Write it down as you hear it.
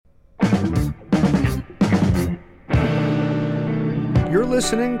You're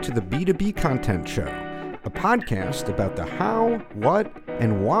listening to the B2B Content Show, a podcast about the how, what,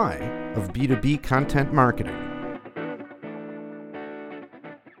 and why of B2B content marketing.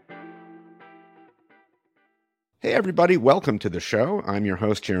 Hey everybody, welcome to the show. I'm your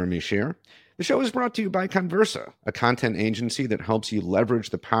host, Jeremy Shear. The show is brought to you by Conversa, a content agency that helps you leverage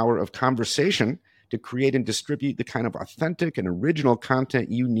the power of conversation to create and distribute the kind of authentic and original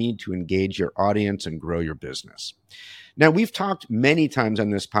content you need to engage your audience and grow your business. Now, we've talked many times on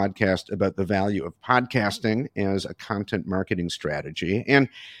this podcast about the value of podcasting as a content marketing strategy. And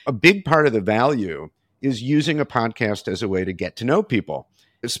a big part of the value is using a podcast as a way to get to know people,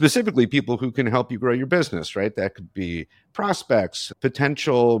 specifically people who can help you grow your business, right? That could be prospects,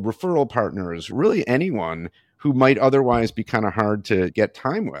 potential referral partners, really anyone who might otherwise be kind of hard to get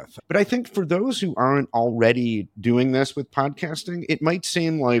time with. But I think for those who aren't already doing this with podcasting, it might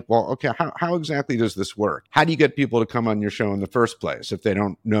seem like, well, okay, how exactly does this work? How do you get people to come on your show in the first place if they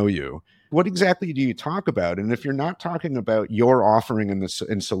don't know you? What exactly do you talk about? And if you're not talking about your offering and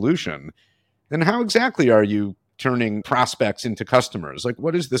solution, then how exactly are you turning prospects into customers? Like,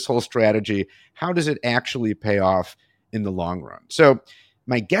 what is this whole strategy? How does it actually pay off in the long run? So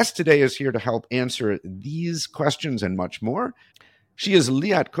my guest today is here to help answer these questions and much more. She is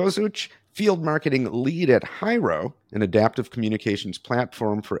Liat Kozuch, Field Marketing Lead at Hyro, an adaptive communications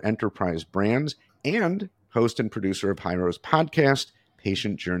platform for enterprise brands, and host and producer of Hyro's podcast,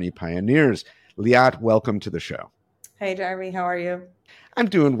 Patient Journey Pioneers. Liat, welcome to the show. Hey, Jeremy, how are you? I'm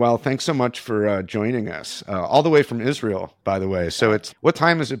doing well. Thanks so much for joining us. All the way from Israel, by the way. So what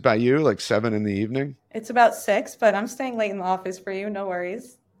time is it by you? Like 7 in the evening? It's about 6, but I'm staying late in the office for you. No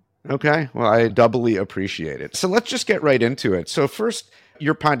worries. Okay. Well, I doubly appreciate it. So let's just get right into it. So first,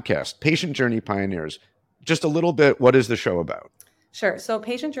 your podcast, Patient Journey Pioneers. Just a little bit, what is the show about? Sure. So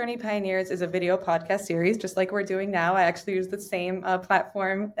Patient Journey Pioneers is a video podcast series, just like we're doing now. I actually use the same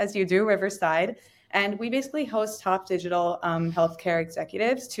platform as you do, Riverside. And we basically host top digital healthcare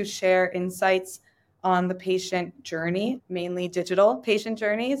executives to share insights on the patient journey, mainly digital patient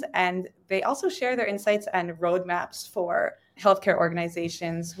journeys. And they also share their insights and roadmaps for healthcare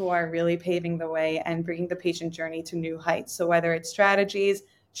organizations who are really paving the way and bringing the patient journey to new heights. So whether it's strategies,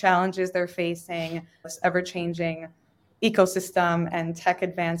 challenges they're facing, this ever-changing ecosystem and tech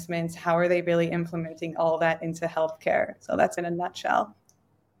advancements, how are they really implementing all that into healthcare? So that's in a nutshell.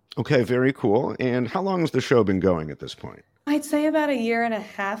 Okay, very cool. And how long has the show been going at this point? I'd say about 1.5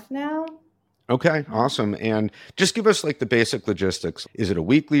 years now. Okay, awesome. And just give us like the basic logistics. Is it a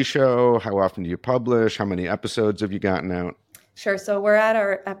weekly show? How often do you publish? How many episodes have you gotten out? Sure. So we're at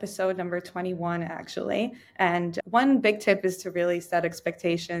our episode number 21, actually. And one big tip is to really set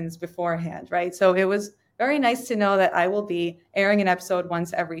expectations beforehand, right? So it was very nice to know that I will be airing an episode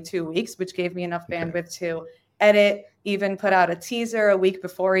once every 2 weeks, which gave me enough bandwidth to edit, even put out a teaser a week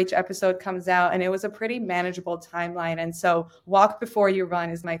before each episode comes out. And it was a pretty manageable timeline. And so walk before you run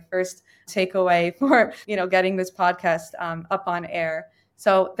is my first takeaway for, getting this podcast up on air.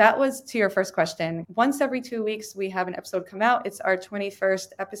 So that was to your first question. Once every 2 weeks, we have an episode come out. It's our 21st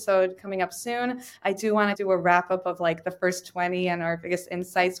episode coming up soon. I do want to do a wrap up of like the first 20 and our biggest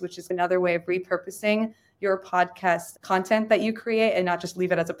insights, which is another way of repurposing your podcast content that you create and not just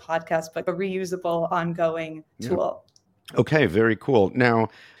leave it as a podcast, but a reusable, ongoing tool. Okay, very cool. Now,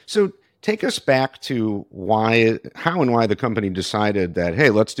 so take us back to how and why the company decided that,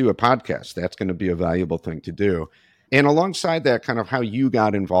 hey, let's do a podcast. That's going to be a valuable thing to do. And alongside that, kind of how you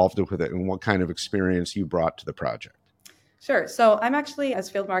got involved with it and what kind of experience you brought to the project. Sure. So I'm actually, as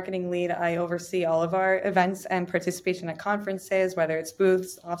field marketing lead, I oversee all of our events and participation at conferences, whether it's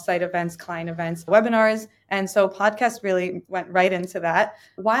booths, offsite events, client events, webinars. And so podcasts really went right into that.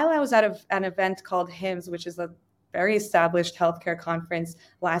 While I was at an event called HIMSS, which is a very established healthcare conference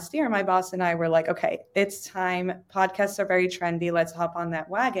last year, my boss and I were like, okay, it's time. Podcasts are very trendy. Let's hop on that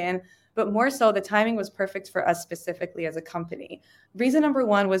wagon. But more so, the timing was perfect for us specifically as a company. Reason number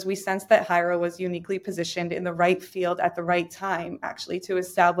one was we sensed that Hyro was uniquely positioned in the right field at the right time, actually, to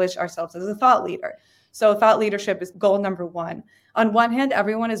establish ourselves as a thought leader. So thought leadership is goal number one. On one hand,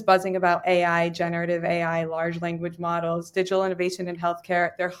 everyone is buzzing about AI, generative AI, large language models, digital innovation in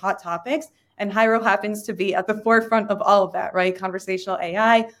healthcare. They're hot topics. And Hyro happens to be at the forefront of all of that, right? Conversational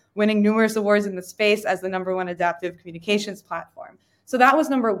AI, winning numerous awards in the space as the number one adaptive communications platform. So that was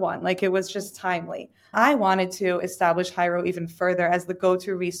number one. Like, it was just timely. I wanted to establish Hyro even further as the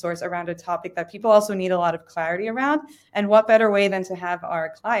go-to resource around a topic that people also need a lot of clarity around. And what better way than to have our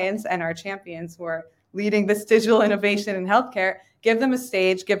clients and our champions who are leading this digital innovation in healthcare give them a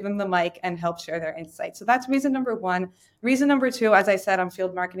stage, give them the mic, and help share their insights. So that's reason number one. Reason number two, as I said, I'm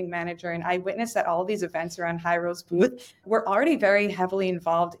field marketing manager, and I witnessed at all these events around Hyro's booth. We're already very heavily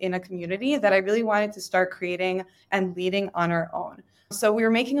involved in a community that I really wanted to start creating and leading on our own. So we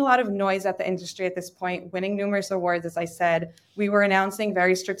were making a lot of noise at the industry at this point, winning numerous awards, as I said. We were announcing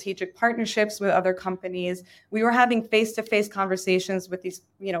very strategic partnerships with other companies. We were having face-to-face conversations with these,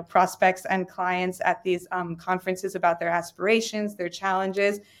 prospects and clients at these conferences about their aspirations, their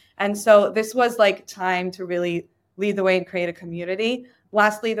challenges. And so this was like time to really lead the way and create a community.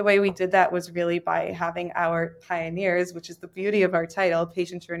 Lastly, the way we did that was really by having our pioneers, which is the beauty of our title,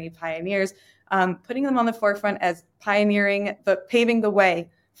 Patient Journey Pioneers, putting them on the forefront as paving the way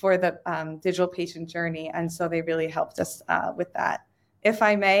for the digital patient journey. And so they really helped us with that. If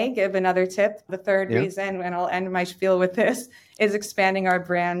I may give another tip, the third reason, and I'll end my spiel with this, is expanding our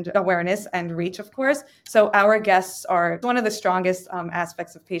brand awareness and reach, of course. So our guests are one of the strongest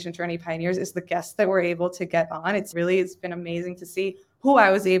aspects of Patient Journey Pioneers is the guests that we're able to get on. It's been amazing to see who I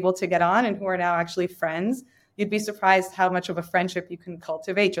was able to get on and who are now actually friends. You'd be surprised how much of a friendship you can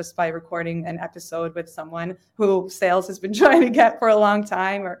cultivate just by recording an episode with someone who sales has been trying to get for a long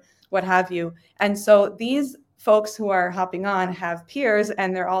time or what have you. And so these folks who are hopping on have peers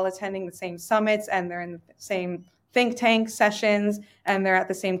and they're all attending the same summits and they're in the same think tank sessions and they're at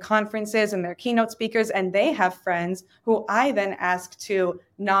the same conferences and they're keynote speakers and they have friends who I then ask to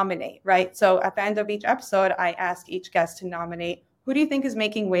nominate, right? So at the end of each episode, I ask each guest to nominate who do you think is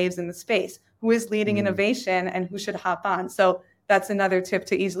making waves in the space? Who is leading innovation and who should hop on? So that's another tip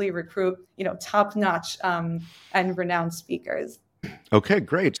to easily recruit, top-notch and renowned speakers. Okay,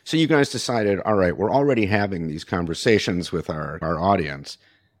 great. So you guys decided, all right, we're already having these conversations with our audience.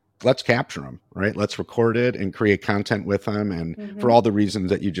 Let's capture them, right? Let's record it and create content with them. And for all the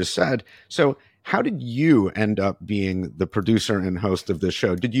reasons that you just said. So how did you end up being the producer and host of this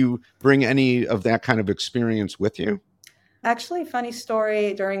show? Did you bring any of that kind of experience with you? Actually, funny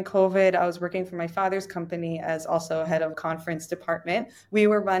story, during COVID, I was working for my father's company as also head of conference department. We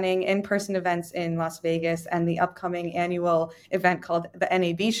were running in-person events in Las Vegas, and the upcoming annual event called the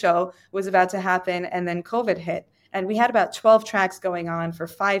NAB show was about to happen, and then COVID hit. And we had about 12 tracks going on for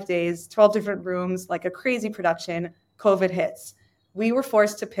 5 days, 12 different rooms, like a crazy production. COVID hits. We were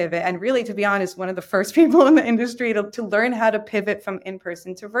forced to pivot, and really, to be honest, one of the first people in the industry to learn how to pivot from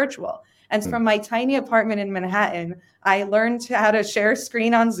in-person to virtual. And from my tiny apartment in Manhattan, I learned how to share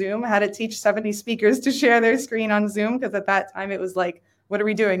screen on Zoom, how to teach 70 speakers to share their screen on Zoom, because at that time it was like, what are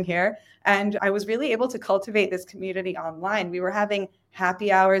we doing here? And I was really able to cultivate this community online. We were having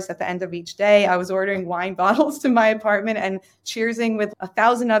happy hours at the end of each day. I was ordering wine bottles to my apartment and cheersing with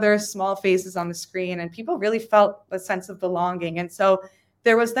 1,000 other small faces on the screen. And people really felt a sense of belonging. And so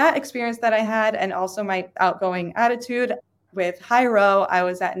there was that experience that I had, and also my outgoing attitude. With Hyro, I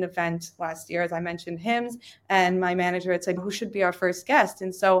was at an event last year, as I mentioned, HIMSS, and my manager had said, who should be our first guest?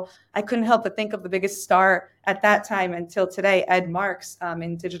 And so I couldn't help but think of the biggest star at that time until today, Ed Marks,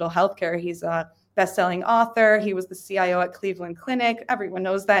 in digital healthcare. He's a best-selling author. He was the CIO at Cleveland Clinic. Everyone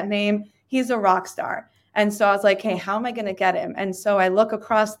knows that name. He's a rock star. And so I was like, hey, how am I going to get him? And so I look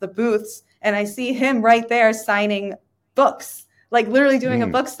across the booths and I see him right there signing books, like literally doing a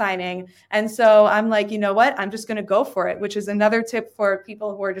book signing. And so I'm like, you know what? I'm just going to go for it, which is another tip for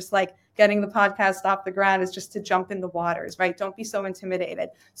people who are just like getting the podcast off the ground, is just to jump in the waters, right? Don't be so intimidated.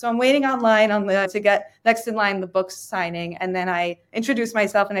 So I'm waiting online to get next in line the book signing. And then I introduce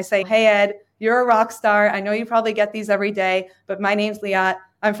myself and I say, hey, Ed, you're a rock star. I know you probably get these every day, but my name's Liat.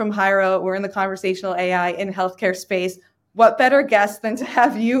 I'm from Hyro. We're in the conversational AI in healthcare space. What better guest than to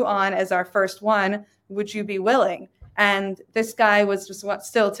have you on as our first one? Would you be willing? And this guy was just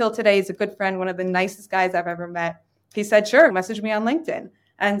still till today, he's a good friend, one of the nicest guys I've ever met. He said, sure, message me on LinkedIn.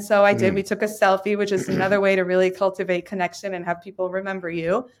 And so I did. We took a selfie, which is another way to really cultivate connection and have people remember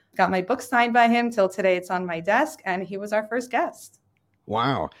you. Got my book signed by him. Till today, it's on my desk. And he was our first guest.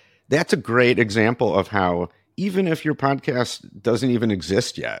 Wow. That's a great example of how, even if your podcast doesn't even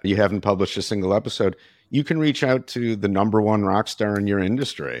exist yet, you haven't published a single episode, you can reach out to the number one rock star in your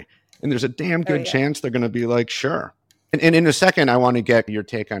industry. And there's a damn good chance they're going to be like, sure. And in a second, I want to get your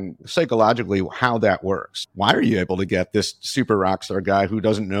take on psychologically how that works. Why are you able to get this super rock star guy who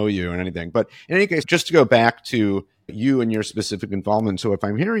doesn't know you and anything? But in any case, just to go back to you and your specific involvement. So if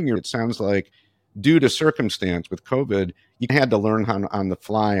I'm hearing you, it sounds like due to circumstance with COVID, you had to learn on the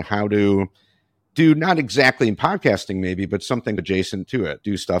fly how to do, not exactly in podcasting maybe, but something adjacent to it.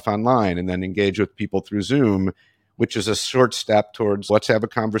 Do stuff online and then engage with people through Zoom, which is a short step towards let's have a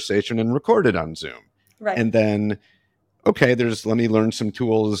conversation and record it on Zoom. Right. And then okay, let me learn some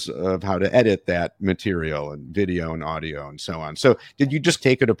tools of how to edit that material and video and audio and so on. So did you just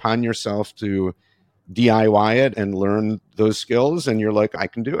take it upon yourself to DIY it and learn those skills? And you're like, I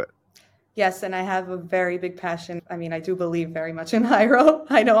can do it. Yes, and I have a very big passion. I mean, I do believe very much in Hyro.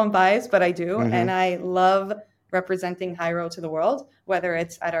 I know I'm biased, but I do. Mm-hmm. And I love representing Hyro to the world, whether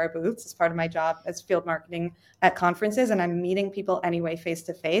it's at our booths as part of my job as field marketing at conferences, and I'm meeting people anyway face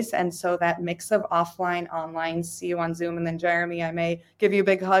to face. And so that mix of offline, online, see you on Zoom, and then Jeremy, I may give you a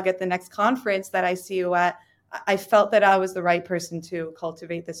big hug at the next conference that I see you at. I felt that I was the right person to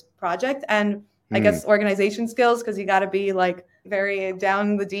cultivate this project. And I guess organization skills, because you got to be like very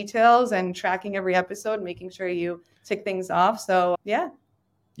down the details and tracking every episode, making sure you tick things off. So yeah.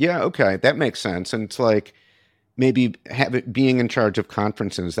 Yeah. Okay. That makes sense. And it's like maybe being in charge of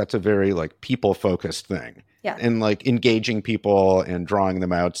conferences, that's a very like people focused thing. Yeah. And like engaging people and drawing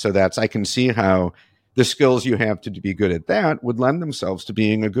them out. So I can see how the skills you have to be good at that would lend themselves to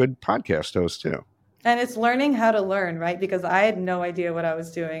being a good podcast host too. And it's learning how to learn, right? Because I had no idea what I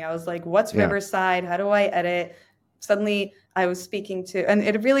was doing. I was like, what's Riverside? How do I edit? Suddenly I was speaking to, and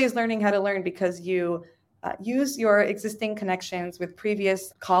it really is learning how to learn because you use your existing connections with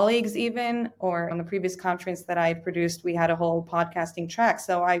previous colleagues even, or on the previous conference that I produced, we had a whole podcasting track.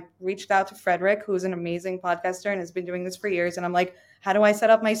 So I reached out to Frederick, who's an amazing podcaster and has been doing this for years. And I'm like, how do I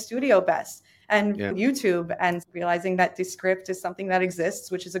set up my studio best? And YouTube, and realizing that Descript is something that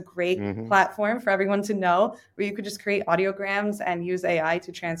exists, which is a great platform for everyone to know, where you could just create audiograms and use AI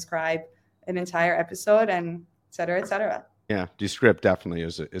to transcribe an entire episode and et cetera, et cetera. Yeah, Descript definitely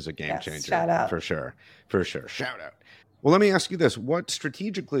is a game changer. Shout out. For sure. Shout out. Well, let me ask you this. What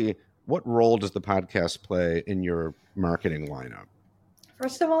role does the podcast play in your marketing lineup?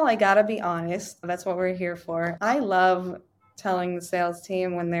 First of all, I gotta be honest. That's what we're here for. I love telling the sales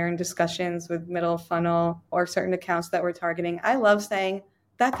team when they're in discussions with middle funnel or certain accounts that we're targeting, I love saying,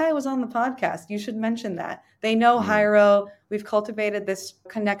 that guy was on the podcast. You should mention that. They know Hyro. We've cultivated this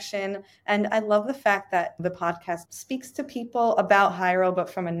connection. And I love the fact that the podcast speaks to people about Hyro, but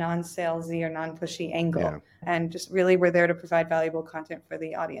from a non-salesy or non-pushy angle. Yeah. And just really, we're there to provide valuable content for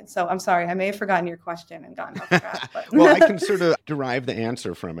the audience. So I'm sorry, I may have forgotten your question and gotten off track. But well, I can sort of derive the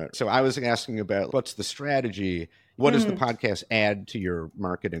answer from it. So I was asking about what's the strategy? What does the podcast add to your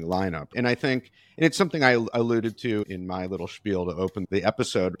marketing lineup? And I think, and it's something I alluded to in my little spiel to open the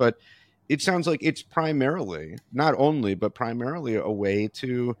episode, but it sounds like it's primarily, not only, but primarily a way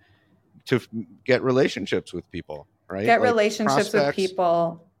to get relationships with people, right? Get relationships with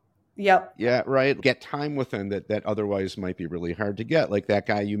people. Yep. Yeah, right. Get time with them that otherwise might be really hard to get. Like that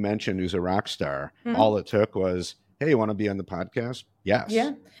guy you mentioned who's a rock star. All it took was, hey, you want to be on the podcast? Yes.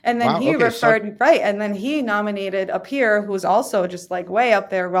 Yeah. And then and then he nominated a peer who's also just like way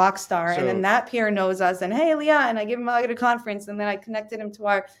up there, rock star. And then that peer knows us and, hey, Liat, and I give him a hug at a conference. And then I connected him to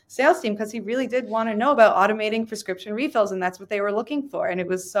our sales team because he really did want to know about automating prescription refills. And that's what they were looking for. And it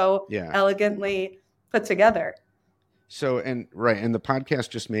was so elegantly put together. So, and the podcast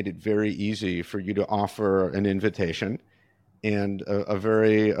just made it very easy for you to offer an invitation and a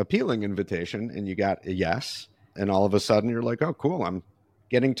very appealing invitation. And you got a yes. And all of a sudden you're like, oh, cool. I'm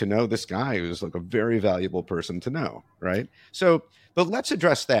getting to know this guy who's like a very valuable person to know. Right. So, but let's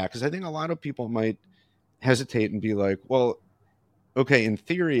address that because I think a lot of people might hesitate and be like, well, okay, in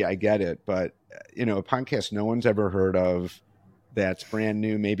theory, I get it. But, a podcast no one's ever heard of that's brand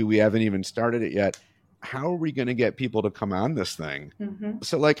new. Maybe we haven't even started it yet. How are we going to get people to come on this thing?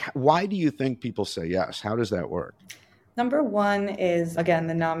 So like, why do you think people say yes? How does that work? Number one is, again,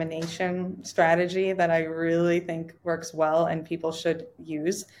 the nomination strategy that I really think works well and people should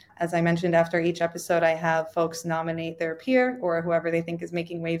use. As I mentioned, after each episode, I have folks nominate their peer or whoever they think is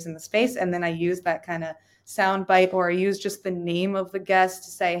making waves in the space. And then I use that kind of sound bite, or I use just the name of the guest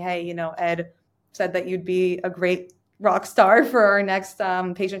to say, hey, Ed said that you'd be a great rock star for our next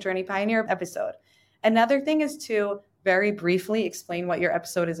Patient Journey Pioneer episode. Another thing is to very briefly explain what your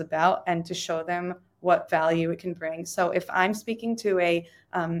episode is about and to show them what value it can bring. So if I'm speaking to a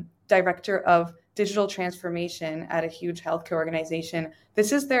director of digital transformation at a huge healthcare organization,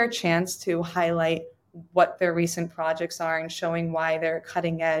 this is their chance to highlight what their recent projects are and showing why they're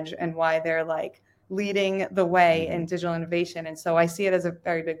cutting edge and why they're like leading the way in digital innovation. And so I see it as a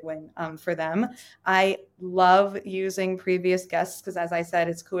very big win for them. I love using previous guests because, as I said,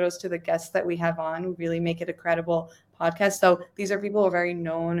 it's kudos to the guests that we have on who really make it a credible podcast. So these are people who are very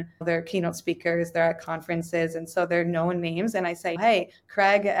known. They're keynote speakers. They're at conferences. And so they're known names. And I say, hey,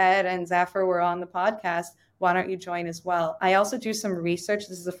 Craig, Ed, and Zafar were on the podcast. why don't you join as well? I also do some research.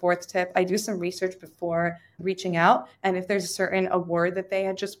 This is the fourth tip. I do some research before reaching out. And if there's a certain award that they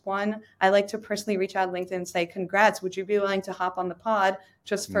had just won, I like to personally reach out on LinkedIn and say, congrats, would you be willing to hop on the pod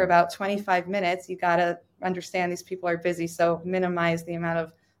just for about 25 minutes? You got to understand these people are busy. So minimize the amount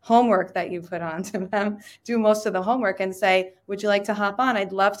of homework that you put onto them, do most of the homework and say, would you like to hop on?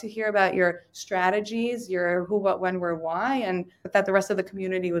 I'd love to hear about your strategies, your who, what, when, where, why, and that the rest of the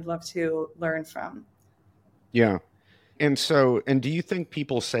community would love to learn from. Yeah. And do you think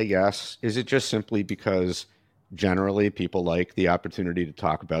people say yes? Is it just simply because generally people like the opportunity to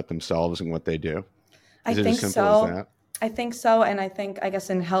talk about themselves and what they do? Is it as simple as that? I think so. And I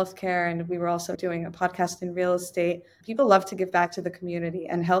guess in healthcare, and we were also doing a podcast in real estate, people love to give back to the community.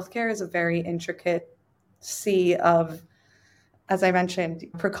 And healthcare is a very intricate sea of, as I mentioned,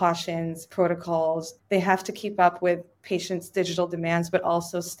 precautions, protocols. They have to keep up with patients' digital demands, but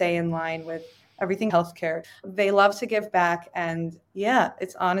also stay in line with everything healthcare. They love to give back. And yeah,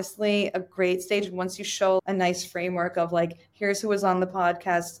 it's honestly a great stage. And once you show a nice framework of like, here's who was on the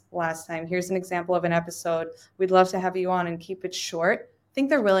podcast last time, here's an example of an episode, we'd love to have you on, and keep it short, I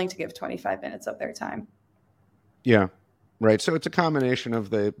think they're willing to give 25 minutes of their time. Yeah. Right. So it's a combination of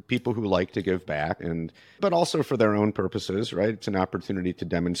the people who like to give back but also for their own purposes, right? It's an opportunity to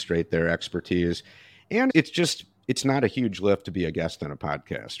demonstrate their expertise. And it's not a huge lift to be a guest on a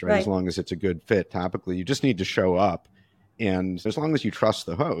podcast, right? As long as it's a good fit topically, you just need to show up. And as long as you trust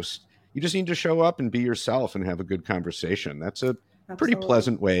the host, you just need to show up and be yourself and have a good conversation. That's a pretty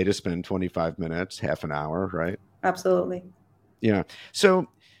pleasant way to spend 25 minutes, half an hour, right? Absolutely. Yeah. So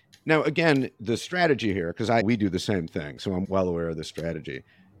now, again, the strategy here, because we do the same thing, so I'm well aware of the strategy.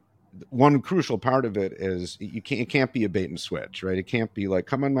 One crucial part of it is it can't be a bait and switch, right? It can't be like,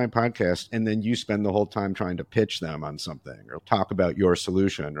 come on my podcast, and then you spend the whole time trying to pitch them on something or talk about your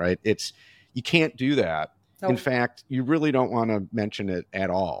solution, right? You can't do that. Nope. In fact, you really don't want to mention it at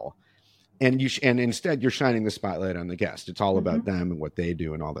all. And instead, you're shining the spotlight on the guest. It's all about them and what they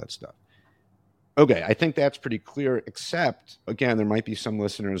do and all that stuff. Okay, I think that's pretty clear, except, again, there might be some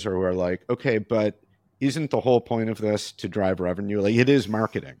listeners who are like, okay, but isn't the whole point of this to drive revenue? Like, it is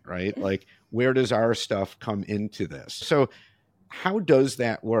marketing, right? Like, where does our stuff come into this? So how does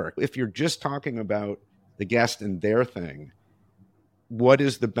that work? If you're just talking about the guest and their thing, what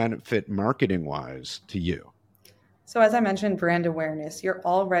is the benefit marketing-wise to you? So as I mentioned, brand awareness, you're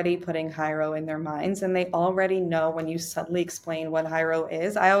already putting Hyro in their minds, and they already know when you subtly explain what Hyro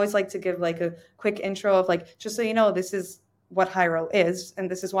is. I always like to give like a quick intro of like, just so you know, this is what Hyro is, and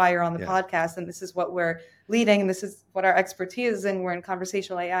this is why you're on the podcast, and this is what we're leading, and this is what our expertise is in. We're in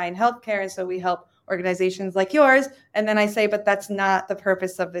conversational AI and healthcare, and so we help organizations like yours. And then I say, but that's not the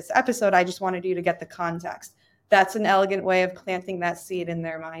purpose of this episode. I just wanted you to get the context. That's an elegant way of planting that seed in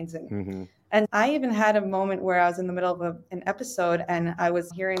their minds. And I even had a moment where I was in the middle of an episode, and I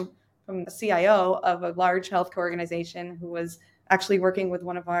was hearing from the CIO of a large healthcare organization who was actually working with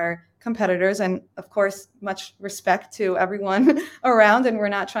one of our competitors. And of course, much respect to everyone around, and we're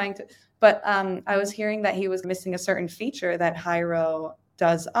not trying to, but I was hearing that he was missing a certain feature that Hyro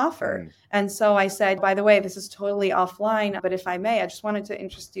does offer. And so I said, by the way, this is totally offline, but if I may, I just wanted to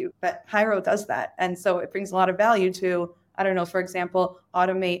interest you that Hyro does that. And so it brings a lot of value to, I don't know, for example,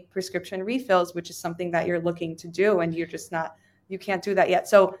 automate prescription refills, which is something that you're looking to do, and you can't do that yet.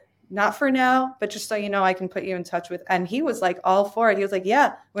 So not for now, but just so you know, I can put you in touch with. And he was like all for it. He was like,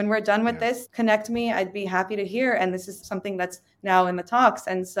 yeah, when we're done with this, connect me. I'd be happy to hear. And this is something that's now in the talks.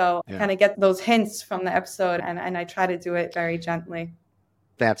 And so I kind of get those hints from the episode, and I try to do it very gently.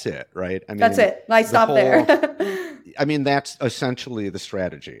 That's it, right? I mean, that's it. I stop there. I mean, that's essentially the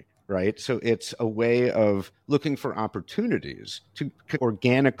strategy, right? So it's a way of looking for opportunities to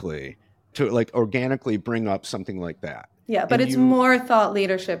organically bring up something like that. Yeah, but it's more thought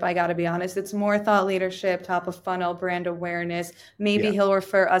leadership. I got to be honest. It's more thought leadership, top of funnel, brand awareness. Maybe he'll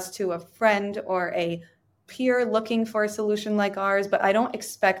refer us to a friend or a peer looking for a solution like ours, but I don't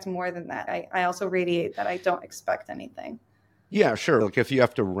expect more than that. I also radiate that I don't expect anything. Yeah, sure. Like if you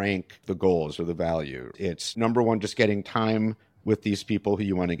have to rank the goals or the value, it's number one, just getting time with these people who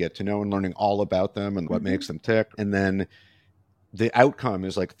you want to get to know and learning all about them and what makes them tick. And then the outcome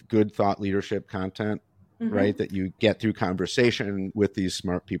is like good thought leadership content, right? That you get through conversation with these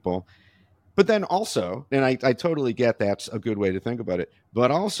smart people. But then also, and I totally get that's a good way to think about it, but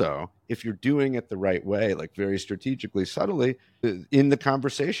also if you're doing it the right way, like very strategically, subtly, in the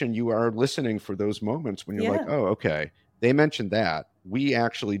conversation, you are listening for those moments when you're like, oh, okay, they mentioned that. We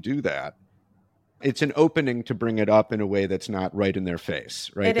actually do that. It's an opening to bring it up in a way that's not right in their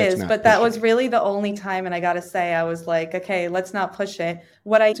face, right? It That's is, not but that was pushing. really the only time. And I got to say, I was like, okay, let's not push it.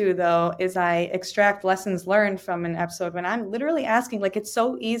 What I do though is I extract lessons learned from an episode when I'm literally asking, like, it's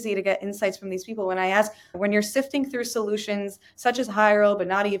so easy to get insights from these people. When I ask, when you're sifting through solutions such as Hyro, but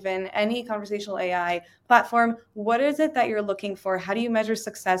not even any conversational AI platform, what is it that you're looking for? How do you measure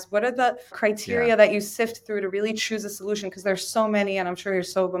success? What are the criteria that you sift through to really choose a solution? Because there's so many, and I'm sure you're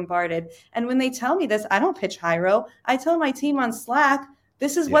so bombarded. And when they tell me this, I don't pitch Hyro. I tell my team on Slack,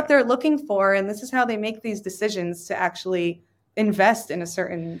 this is what they're looking for, and this is how they make these decisions to actually invest in a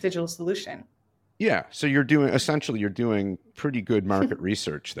certain digital solution. Yeah. So you're doing pretty good market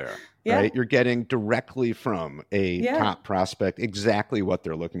research there, right? You're getting directly from a top prospect exactly what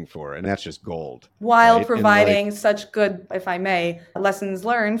they're looking for. And that's just gold. While providing such good, if I may, lessons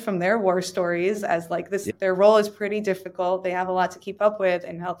learned from their war stories as like this, their role is pretty difficult. They have a lot to keep up with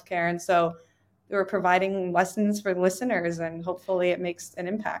in healthcare. And so we're providing lessons for listeners, and hopefully it makes an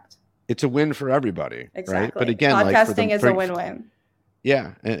impact. It's a win for everybody, right? But again, podcasting is a win-win.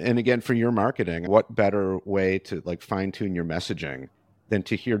 Yeah. And again, for your marketing, what better way to like fine tune your messaging than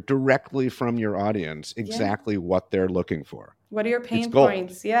to hear directly from your audience exactly what they're looking for? What are your pain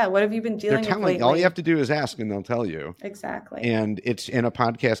points? Yeah. What have you been dealing with lately? All you have to do is ask and they'll tell you. Exactly. And it's in a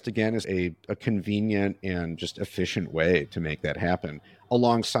podcast, again, is a convenient and just efficient way to make that happen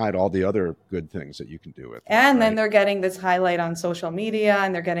alongside all the other good things that you can do with it. And then they're getting this highlight on social media,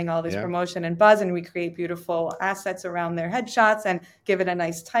 and they're getting all this promotion and buzz, and we create beautiful assets around their headshots and give it a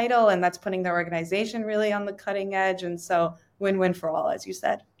nice title. And that's putting their organization really on the cutting edge. And so win-win for all, as you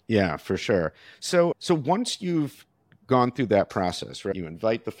said. Yeah, for sure. So once you've gone through that process, right? You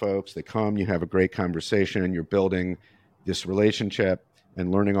invite the folks, they come, you have a great conversation, you're building this relationship and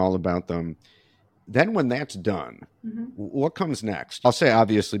learning all about them. Then when that's done, what comes next? I'll say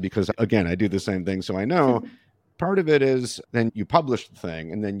obviously, because again, I do the same thing. So I know part of it is then you publish the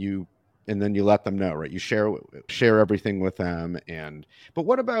thing and then you let them know, right? You share everything with them. But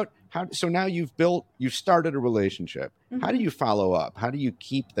what about so now you've started a relationship. How do you follow up? How do you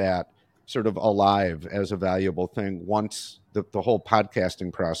keep that sort of alive as a valuable thing once the whole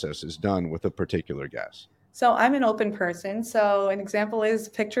podcasting process is done with a particular guest? So I'm an open person. So an example is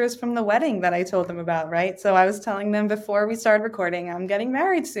pictures from the wedding that I told them about, right? So I was telling them before we started recording, I'm getting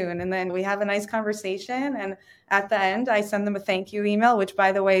married soon. And then we have a nice conversation. And at the end, I send them a thank you email, which,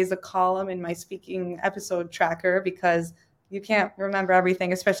 by the way, is a column in my speaking episode tracker, because you can't remember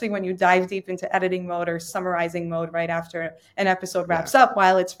everything, especially when you dive deep into editing mode or summarizing mode right after an episode wraps up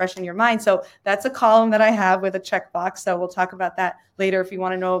while it's fresh in your mind. So that's a column that I have with a checkbox. So we'll talk about that later if you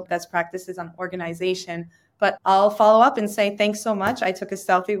want to know best practices on organization. But I'll follow up and say, thanks so much. I took a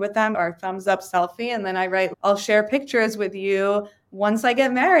selfie with them, or thumbs up selfie. And then I write, I'll share pictures with you once I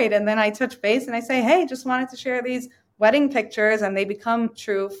get married. And then I touch base and I say, hey, just wanted to share these wedding pictures, and they become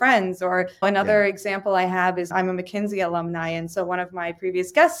true friends. Or another example I have is I'm a McKinsey alumni. And so one of my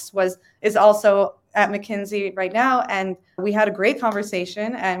previous guests is also at McKinsey right now. And we had a great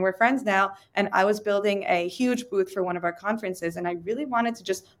conversation and we're friends now. And I was building a huge booth for one of our conferences. And I really wanted to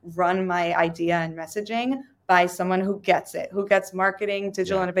just run my idea and messaging by someone who gets it, who gets marketing,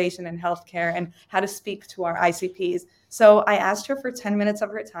 digital innovation, and healthcare, and how to speak to our ICPs. So I asked her for 10 minutes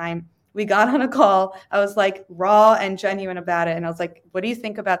of her time. We got on a call. I was like raw and genuine about it. And I was like, what do you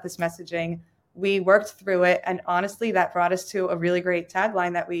think about this messaging? We worked through it. And honestly, that brought us to a really great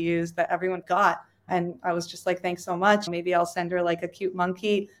tagline that we used that everyone got. And I was just like, thanks so much. Maybe I'll send her like a cute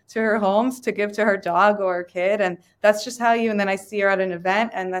monkey to her homes to give to her dog or her kid. And that's just how and then I see her at an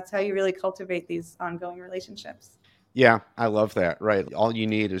event, and that's how you really cultivate these ongoing relationships. Yeah, I love that. Right. All you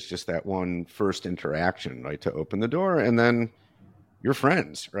need is just that one first interaction, right, to open the door, and then you're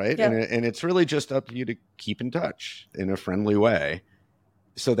friends, right? Yep. And it's really just up to you to keep in touch in a friendly way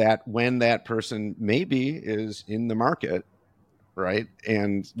so that when that person maybe is in the market, right,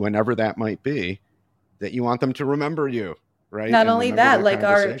 and whenever that might be, that you want them to remember you, right? Not only that, like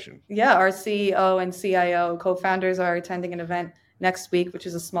our CEO and CIO co-founders are attending an event next week, which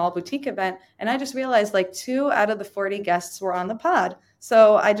is a small boutique event. And I just realized like 2 out of the 40 guests were on the pod.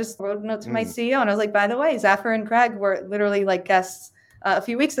 So I just wrote a note to my CEO and I was like, by the way, Zafar and Craig were literally like guests a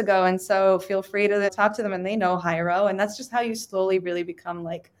few weeks ago. And so feel free to talk to them, and they know Hyro. And that's just how you slowly really become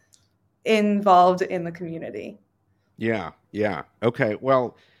like involved in the community. Yeah. Yeah. Okay.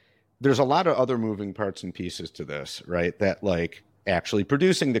 Well, there's a lot of other moving parts and pieces to this, right? That like actually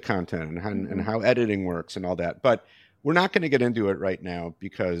producing the content and how editing works and all that. But we're not going to get into it right now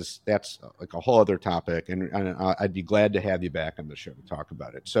because that's like a whole other topic. And I'd be glad to have you back on the show to talk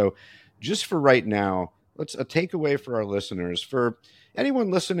about it. So just for right now, Let's a takeaway for our listeners, for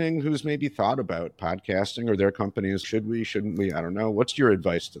anyone listening who's maybe thought about podcasting or their companies. Should we, shouldn't we? I don't know. What's your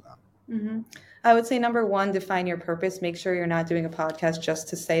advice to them? Mm-hmm. I would say number one, define your purpose. Make sure you're not doing a podcast just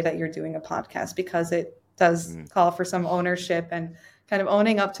to say that you're doing a podcast, because it does call for some ownership and kind of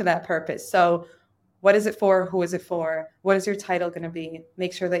owning up to that purpose. So what is it for? Who is it for? What is your title going to be?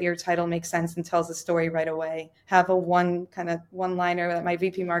 Make sure that your title makes sense and tells the story right away. Have a one-liner that my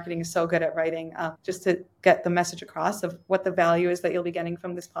VP marketing is so good at writing, just to get the message across of what the value is that you'll be getting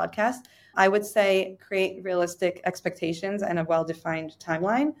from this podcast. I would say create realistic expectations and a well-defined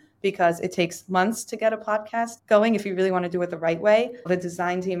timeline, because it takes months to get a podcast going if you really want to do it the right way. The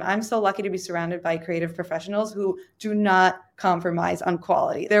design team, I'm so lucky to be surrounded by creative professionals who do not compromise on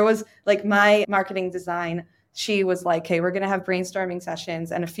quality. There was like my marketing design, she was like, hey, we're going to have brainstorming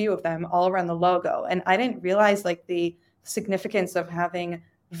sessions, and a few of them all around the logo. And I didn't realize like the significance of having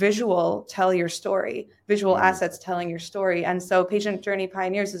visual tell your story, visual assets telling your story. And so Patient Journey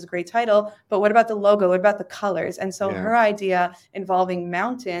Pioneers is a great title, but what about the logo? What about the colors? And so her idea involving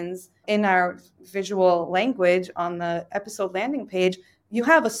mountains in our visual language on the episode landing page, you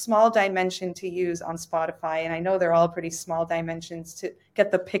have a small dimension to use on Spotify. And I know they're all pretty small dimensions to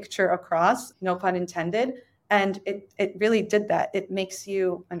get the picture across, no pun intended. And it really did that. It makes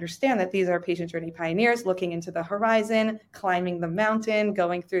you understand that these are patient journey pioneers looking into the horizon, climbing the mountain,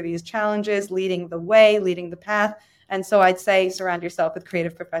 going through these challenges, leading the way, leading the path. And so I'd say surround yourself with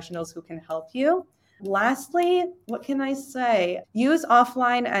creative professionals who can help you. Lastly, what can I say? Use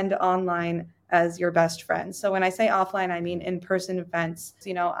offline and online as your best friends. So when I say offline, I mean in-person events.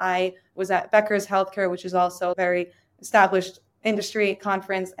 You know, I was at Becker's Healthcare, which is also a very established industry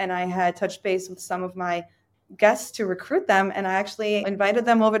conference, and I had touched base with some of my guests to recruit them. And I actually invited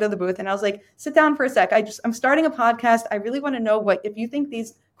them over to the booth, and I was like, sit down for a sec. I'm starting a podcast. I really want to know if you think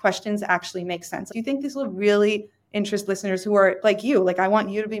these questions actually make sense. Do you think this will really interest listeners who are like you? Like, I want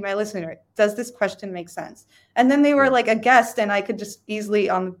you to be my listener. Does this question make sense? And then they were like a guest, and I could just easily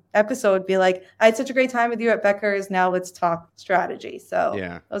on the episode be like, I had such a great time with you at Becker's. Now let's talk strategy.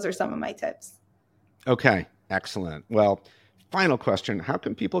 So those are some of my tips. Okay. Excellent. Well, final question. How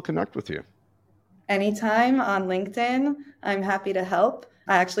can people connect with you? Anytime on LinkedIn. I'm happy to help.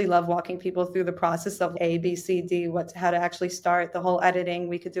 I actually love walking people through the process of A, B, C, D, how to actually start the whole editing.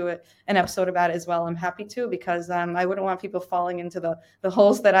 We could do an episode about it as well. I'm happy to, because I wouldn't want people falling into the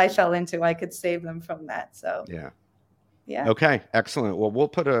holes that I fell into. I could save them from that. So yeah. Okay, excellent. Well, we'll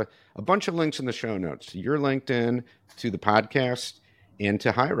put a bunch of links in the show notes to your LinkedIn, to the podcast, and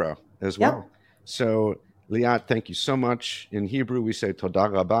to Hyro as well. So Liat, thank you so much. In Hebrew, we say Toda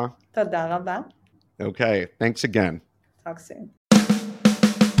Rabba. Toda Rabba. Okay, thanks again. Talk soon.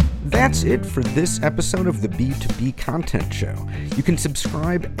 That's it for this episode of the B2B Content Show. You can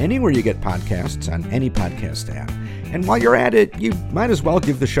subscribe anywhere you get podcasts on any podcast app. And while you're at it, you might as well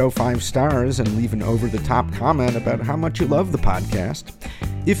give the show 5 stars and leave an over-the-top comment about how much you love the podcast.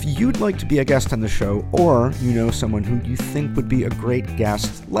 If you'd like to be a guest on the show, or you know someone who you think would be a great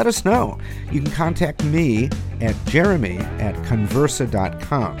guest, let us know. You can contact me at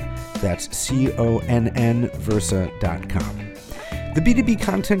jeremy@conversa.com. That's CONN The B2B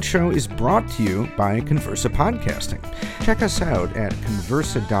Content Show is brought to you by Conversa Podcasting. Check us out at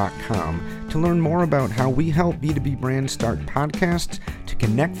conversa.com to learn more about how we help B2B brands start podcasts to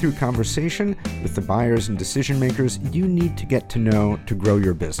connect through conversation with the buyers and decision makers you need to get to know to grow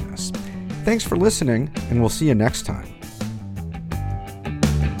your business. Thanks for listening, and we'll see you next time.